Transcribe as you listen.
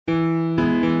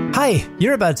Hi,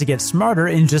 you're about to get smarter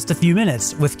in just a few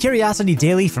minutes with Curiosity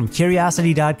Daily from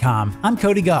Curiosity.com. I'm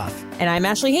Cody Goff. And I'm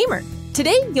Ashley Hamer.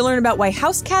 Today, you'll learn about why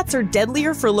house cats are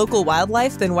deadlier for local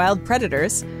wildlife than wild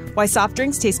predators, why soft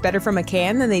drinks taste better from a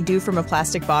can than they do from a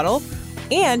plastic bottle,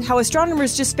 and how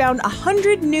astronomers just found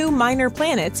 100 new minor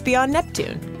planets beyond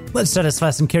Neptune. Let's satisfy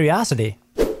some curiosity.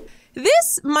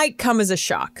 This might come as a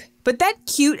shock, but that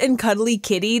cute and cuddly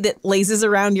kitty that lazes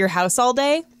around your house all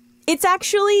day, it's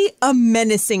actually a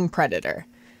menacing predator.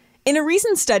 In a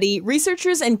recent study,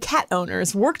 researchers and cat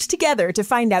owners worked together to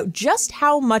find out just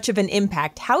how much of an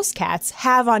impact house cats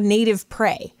have on native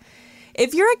prey.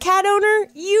 If you're a cat owner,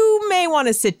 you may want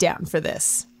to sit down for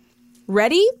this.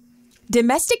 Ready?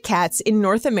 Domestic cats in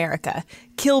North America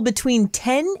kill between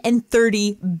 10 and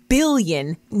 30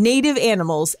 billion native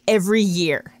animals every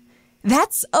year.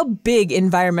 That's a big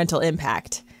environmental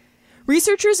impact.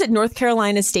 Researchers at North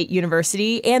Carolina State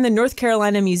University and the North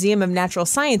Carolina Museum of Natural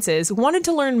Sciences wanted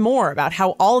to learn more about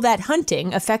how all that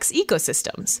hunting affects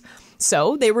ecosystems.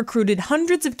 So they recruited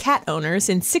hundreds of cat owners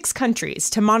in 6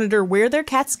 countries to monitor where their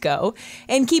cats go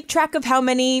and keep track of how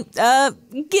many,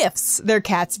 gifts their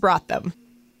cats brought them.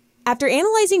 After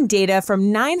analyzing data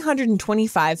from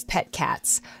 925 pet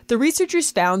cats, the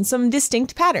researchers found some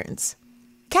distinct patterns.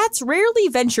 Cats rarely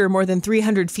venture more than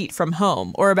 300 feet from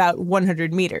home, or about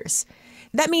 100 meters.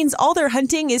 That means all their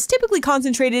hunting is typically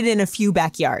concentrated in a few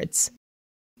backyards.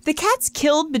 The cats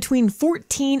killed between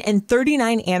 14 and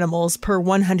 39 animals per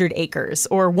 100 acres,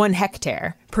 or 1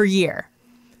 hectare, per year.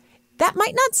 That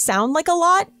might not sound like a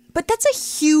lot, but that's a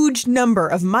huge number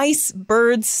of mice,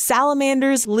 birds,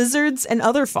 salamanders, lizards, and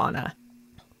other fauna.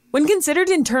 When considered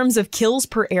in terms of kills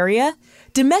per area,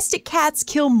 domestic cats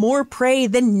kill more prey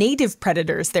than native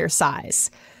predators their size.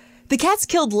 The cats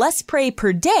killed less prey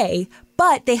per day,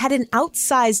 but they had an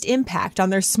outsized impact on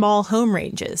their small home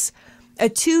ranges. A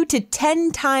 2 to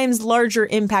 10 times larger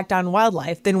impact on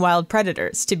wildlife than wild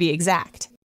predators, to be exact.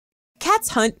 Cats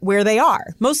hunt where they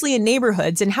are, mostly in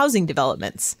neighborhoods and housing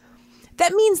developments.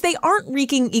 That means they aren't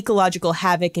wreaking ecological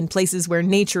havoc in places where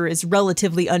nature is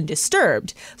relatively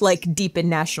undisturbed, like deep in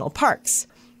national parks.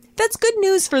 That's good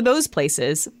news for those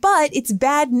places, but it's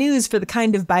bad news for the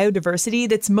kind of biodiversity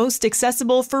that's most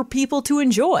accessible for people to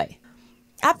enjoy.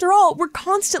 After all, we're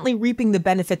constantly reaping the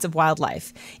benefits of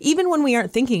wildlife, even when we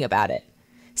aren't thinking about it.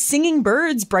 Singing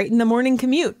birds brighten the morning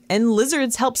commute, and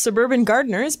lizards help suburban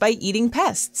gardeners by eating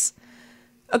pests.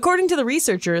 According to the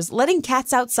researchers, letting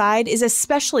cats outside is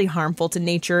especially harmful to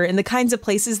nature in the kinds of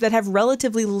places that have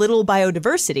relatively little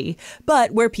biodiversity,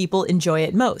 but where people enjoy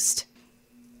it most.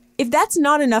 If that's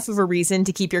not enough of a reason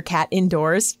to keep your cat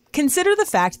indoors, consider the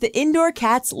fact that indoor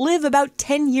cats live about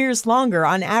 10 years longer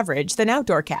on average than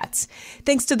outdoor cats,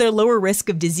 thanks to their lower risk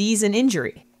of disease and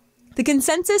injury. The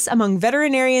consensus among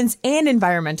veterinarians and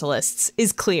environmentalists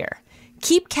is clear.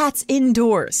 Keep cats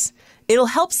indoors. It'll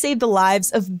help save the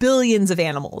lives of billions of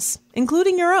animals,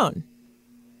 including your own.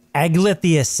 Aglet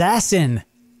the assassin.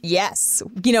 Yes.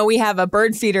 You know, we have a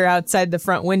bird feeder outside the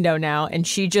front window now, and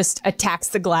she just attacks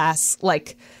the glass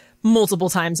like multiple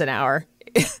times an hour.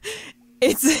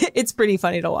 It's pretty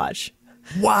funny to watch.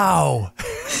 Wow.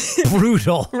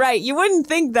 Brutal. Right. You wouldn't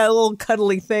think that little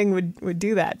cuddly thing would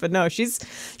do that, but no, she's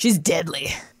deadly.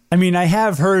 I mean, I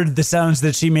have heard the sounds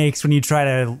that she makes when you try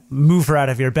to move her out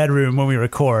of your bedroom when we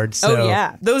record. So. Oh,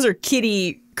 yeah. Those are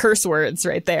kitty curse words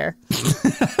right there.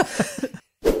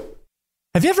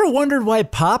 Have you ever wondered why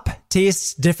pop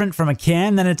tastes different from a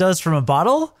can than it does from a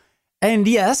bottle? And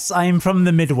yes, I'm from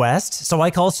the Midwest, so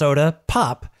I call soda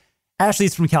pop.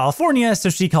 Ashley's from California, so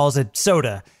she calls it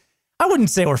soda. I wouldn't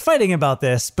say we're fighting about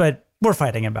this, but we're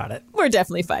fighting about it. We're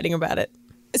definitely fighting about it.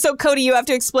 So, Cody, you have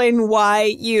to explain why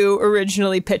you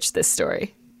originally pitched this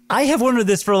story. I have wondered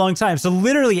this for a long time. So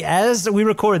literally, as we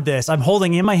record this, I'm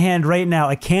holding in my hand right now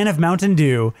a can of Mountain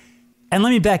Dew. And let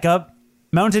me back up.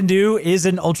 Mountain Dew is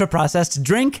an ultra-processed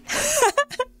drink,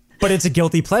 but it's a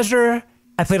guilty pleasure.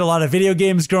 I played a lot of video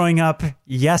games growing up.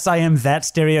 Yes, I am that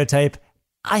stereotype.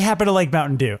 I happen to like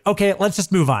Mountain Dew. Okay, let's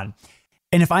just move on.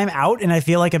 And if I'm out and I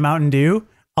feel like a Mountain Dew,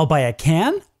 I'll buy a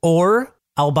can, or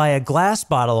I'll buy a glass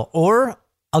bottle, or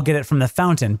I'll get it from the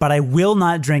fountain, but I will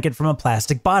not drink it from a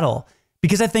plastic bottle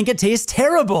because I think it tastes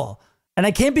terrible. And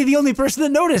I can't be the only person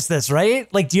that noticed this,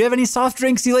 right? Like, do you have any soft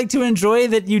drinks you like to enjoy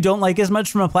that you don't like as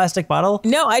much from a plastic bottle?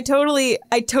 No, I totally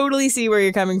see where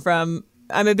you're coming from.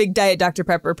 I'm a big Diet Dr.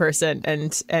 Pepper person,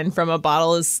 and from a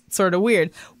bottle is sort of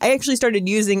weird. I actually started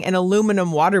using an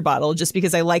aluminum water bottle just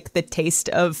because I like the taste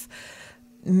of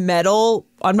metal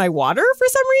on my water for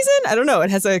some reason. I don't know. It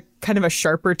has a kind of a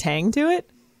sharper tang to it.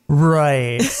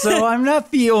 Right. So I'm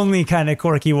not the only kind of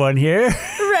quirky one here.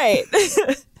 Right.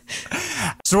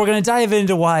 So we're going to dive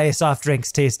into why soft drinks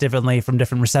taste differently from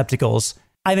different receptacles.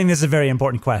 I think this is a very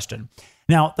important question.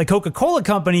 Now, the Coca-Cola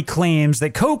company claims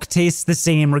that Coke tastes the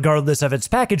same regardless of its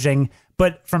packaging,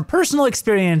 but from personal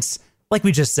experience, like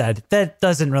we just said, that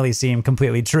doesn't really seem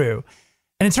completely true.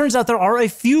 And it turns out there are a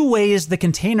few ways the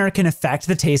container can affect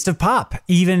the taste of pop,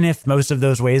 even if most of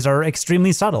those ways are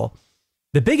extremely subtle.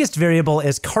 The biggest variable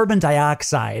is carbon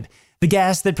dioxide, the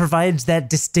gas that provides that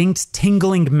distinct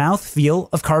tingling mouthfeel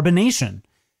of carbonation.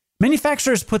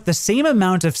 Manufacturers put the same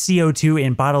amount of CO2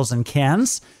 in bottles and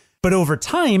cans, but over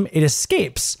time it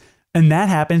escapes, and that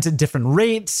happens at different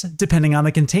rates depending on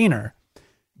the container.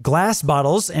 Glass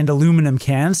bottles and aluminum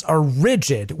cans are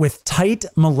rigid with tight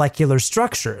molecular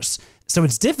structures, so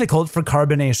it's difficult for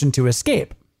carbonation to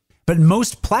escape. But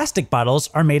most plastic bottles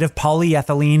are made of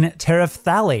polyethylene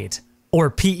terephthalate, or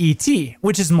PET,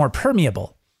 which is more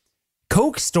permeable.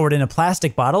 Coke stored in a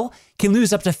plastic bottle can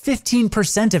lose up to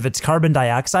 15% of its carbon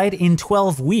dioxide in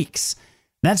 12 weeks.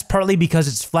 That's partly because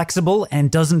it's flexible and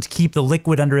doesn't keep the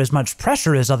liquid under as much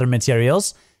pressure as other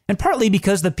materials, and partly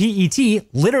because the PET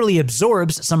literally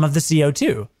absorbs some of the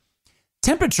CO2.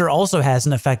 Temperature also has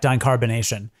an effect on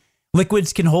carbonation.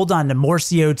 Liquids can hold on to more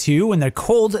CO2 when they're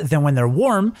cold than when they're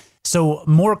warm, so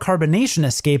more carbonation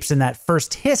escapes in that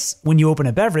first hiss when you open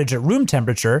a beverage at room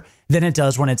temperature than it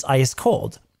does when it's ice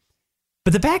cold.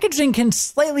 But the packaging can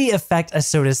slightly affect a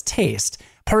soda's taste,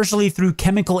 partially through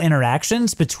chemical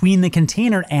interactions between the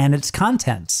container and its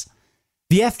contents.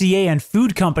 The FDA and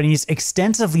food companies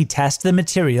extensively test the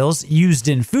materials used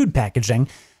in food packaging,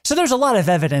 so there's a lot of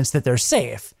evidence that they're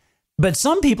safe. But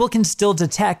some people can still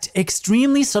detect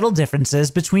extremely subtle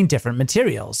differences between different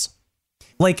materials.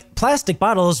 Like, plastic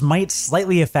bottles might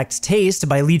slightly affect taste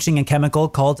by leaching a chemical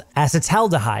called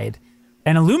acetaldehyde,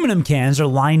 and aluminum cans are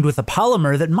lined with a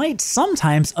polymer that might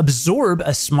sometimes absorb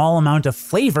a small amount of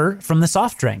flavor from the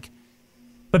soft drink.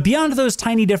 But beyond those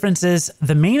tiny differences,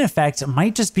 the main effect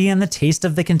might just be in the taste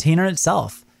of the container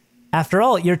itself. After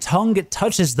all, your tongue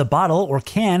touches the bottle or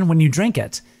can when you drink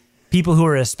it. People who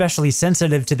are especially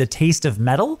sensitive to the taste of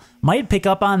metal might pick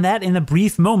up on that in the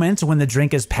brief moment when the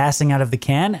drink is passing out of the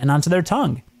can and onto their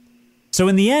tongue. So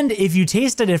in the end, if you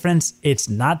taste a difference, it's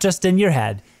not just in your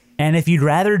head. And if you'd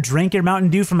rather drink your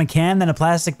Mountain Dew from a can than a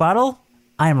plastic bottle,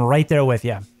 I am right there with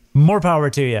you. More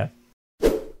power to you.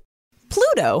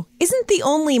 Pluto isn't the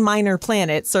only minor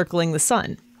planet circling the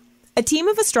sun. A team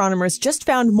of astronomers just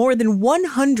found more than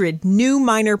 100 new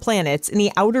minor planets in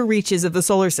the outer reaches of the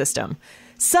solar system,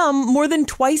 some more than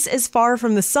twice as far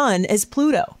from the sun as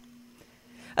Pluto.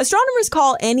 Astronomers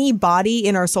call any body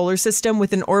in our solar system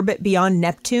with an orbit beyond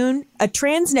Neptune a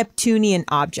trans-Neptunian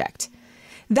object.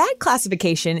 That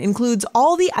classification includes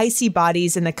all the icy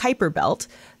bodies in the Kuiper Belt,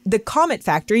 the comet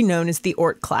factory known as the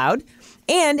Oort cloud,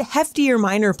 and heftier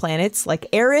minor planets like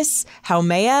Eris,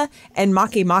 Haumea, and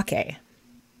Makemake.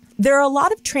 There are a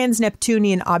lot of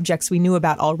trans-Neptunian objects we knew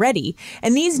about already,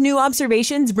 and these new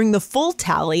observations bring the full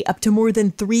tally up to more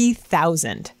than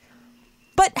 3,000.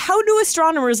 But how do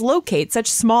astronomers locate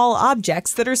such small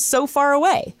objects that are so far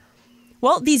away?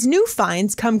 Well, these new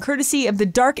finds come courtesy of the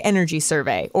Dark Energy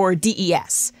Survey, or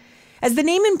DES. As the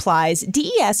name implies,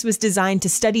 DES was designed to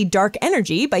study dark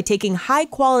energy by taking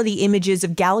high-quality images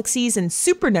of galaxies and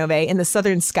supernovae in the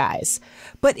southern skies.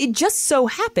 But it just so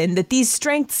happened that these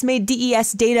strengths made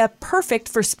DES data perfect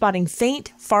for spotting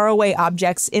faint, faraway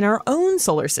objects in our own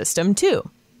solar system,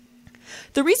 too.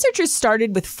 The researchers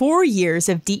started with 4 years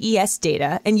of DES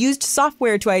data and used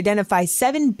software to identify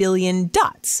 7 billion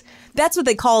dots. That's what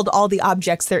they called all the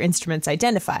objects their instruments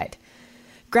identified.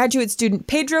 Graduate student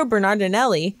Pedro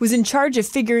Bernardinelli was in charge of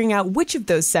figuring out which of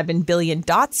those 7 billion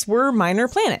dots were minor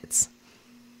planets.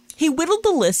 He whittled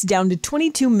the list down to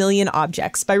 22 million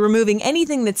objects by removing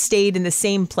anything that stayed in the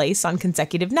same place on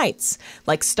consecutive nights,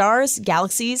 like stars,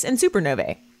 galaxies, and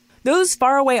supernovae. Those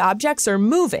faraway objects are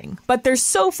moving, but they're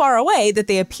so far away that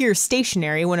they appear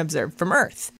stationary when observed from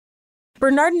Earth.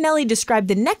 Bernardinelli described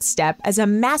the next step as a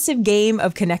massive game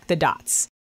of connect the dots.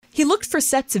 He looked for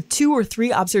sets of 2 or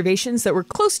 3 observations that were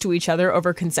close to each other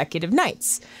over consecutive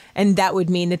nights, and that would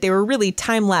mean that they were really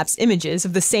time-lapse images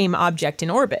of the same object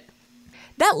in orbit.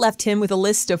 That left him with a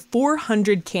list of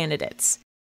 400 candidates.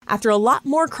 After a lot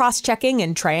more cross-checking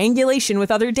and triangulation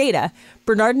with other data,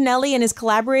 Bernardinelli and his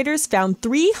collaborators found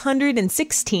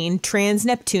 316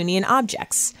 trans-Neptunian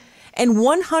objects, and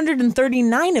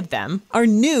 139 of them are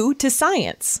new to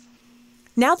science.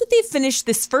 Now that they've finished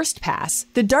this first pass,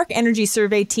 the Dark Energy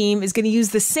Survey team is going to use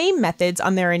the same methods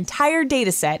on their entire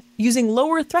dataset, using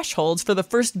lower thresholds for the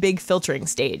first big filtering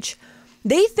stage.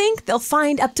 They think they'll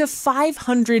find up to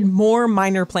 500 more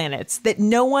minor planets that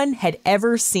no one had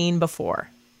ever seen before.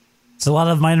 It's a lot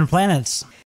of minor planets.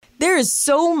 There is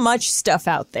so much stuff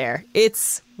out there.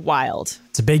 It's wild.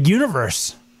 It's a big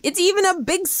universe. It's even a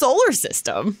big solar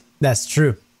system. That's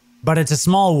true. But it's a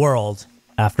small world,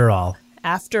 after all.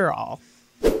 After all.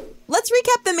 Let's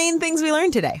recap the main things we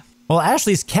learned today. Well,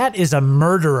 Ashley's cat is a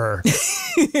murderer. Was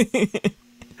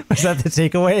that the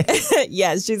takeaway?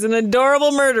 Yes, she's an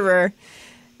adorable murderer.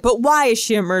 But why is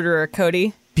she a murderer,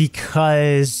 Cody?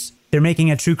 Because they're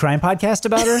making a true crime podcast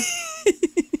about her?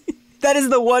 That is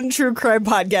the one true crime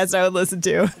podcast I would listen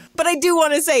to. But I do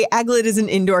want to say Aglet is an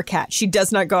indoor cat. She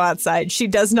does not go outside. She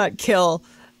does not kill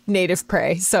native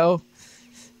prey. So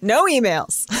no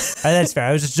emails. That's fair.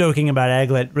 I was just joking about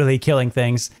Aglet really killing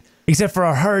things. Except for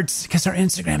our hearts, because our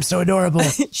Instagram's so adorable.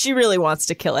 She really wants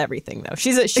to kill everything, though.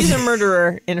 She's a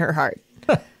murderer in her heart.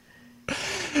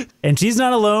 And she's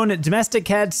not alone. Domestic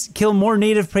cats kill more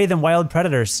native prey than wild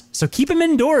predators. So keep them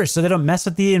indoors so they don't mess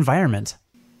with the environment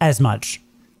as much.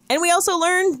 And we also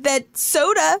learned that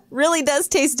soda really does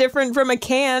taste different from a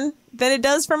can than it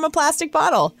does from a plastic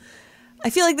bottle. I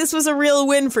feel like this was a real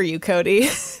win for you, Cody.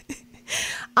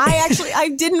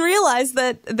 I didn't realize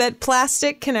that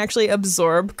plastic can actually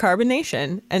absorb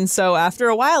carbonation. And so after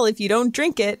a while, if you don't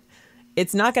drink it,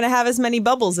 it's not going to have as many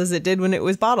bubbles as it did when it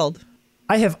was bottled.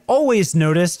 I have always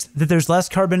noticed that there's less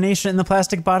carbonation in the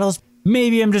plastic bottles.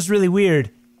 Maybe I'm just really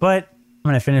weird, but I'm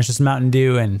going to finish this Mountain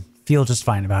Dew and feel just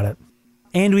fine about it.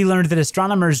 And we learned that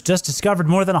astronomers just discovered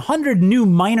more than 100 new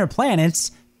minor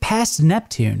planets past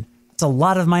Neptune. That's a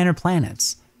lot of minor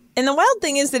planets. And the wild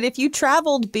thing is that if you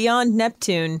traveled beyond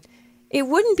Neptune, it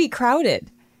wouldn't be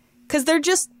crowded because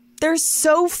they're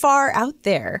so far out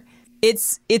there.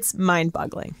 It's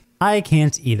mind-boggling. I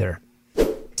can't either.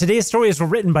 Today's stories were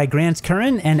written by Grant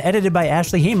Curran and edited by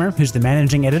Ashley Hamer, who's the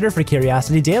managing editor for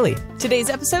Curiosity Daily. Today's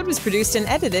episode was produced and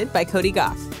edited by Cody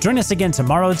Goff. Join us again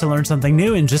tomorrow to learn something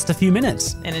new in just a few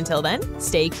minutes. And until then,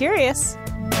 stay curious.